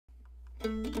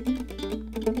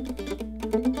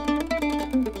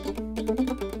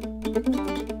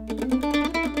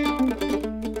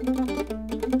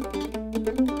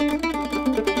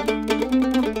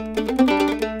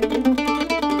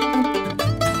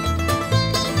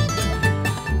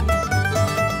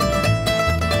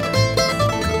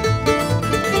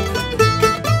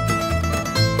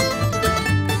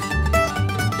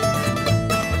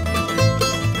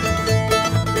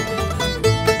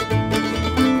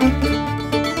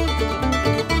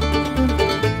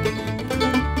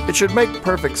It should make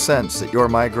perfect sense that your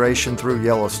migration through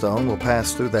Yellowstone will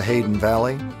pass through the Hayden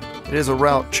Valley. It is a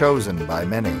route chosen by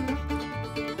many.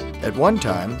 At one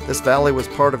time, this valley was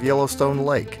part of Yellowstone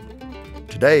Lake.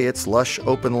 Today, its lush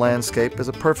open landscape is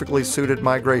a perfectly suited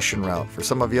migration route for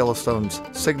some of Yellowstone's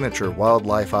signature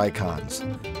wildlife icons.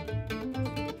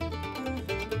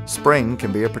 Spring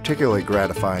can be a particularly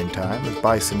gratifying time as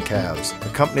bison calves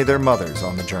accompany their mothers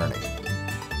on the journey.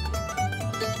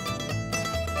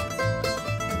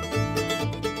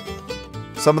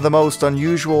 Some of the most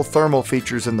unusual thermal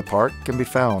features in the park can be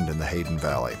found in the Hayden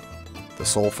Valley. The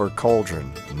sulfur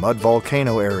cauldron and mud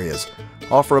volcano areas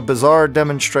offer a bizarre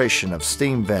demonstration of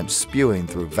steam vents spewing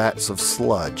through vats of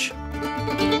sludge.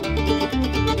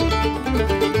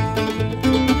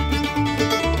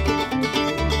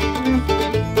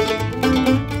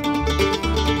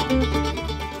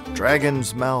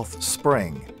 Dragon's Mouth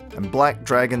Spring and Black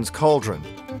Dragon's Cauldron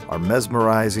are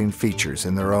mesmerizing features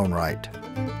in their own right.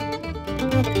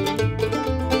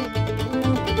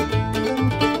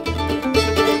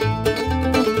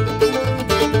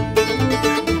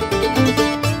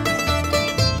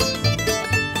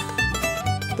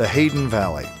 The Hayden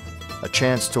Valley, a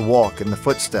chance to walk in the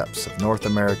footsteps of North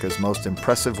America's most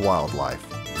impressive wildlife.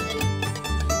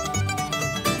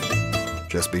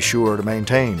 Just be sure to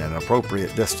maintain an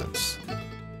appropriate distance.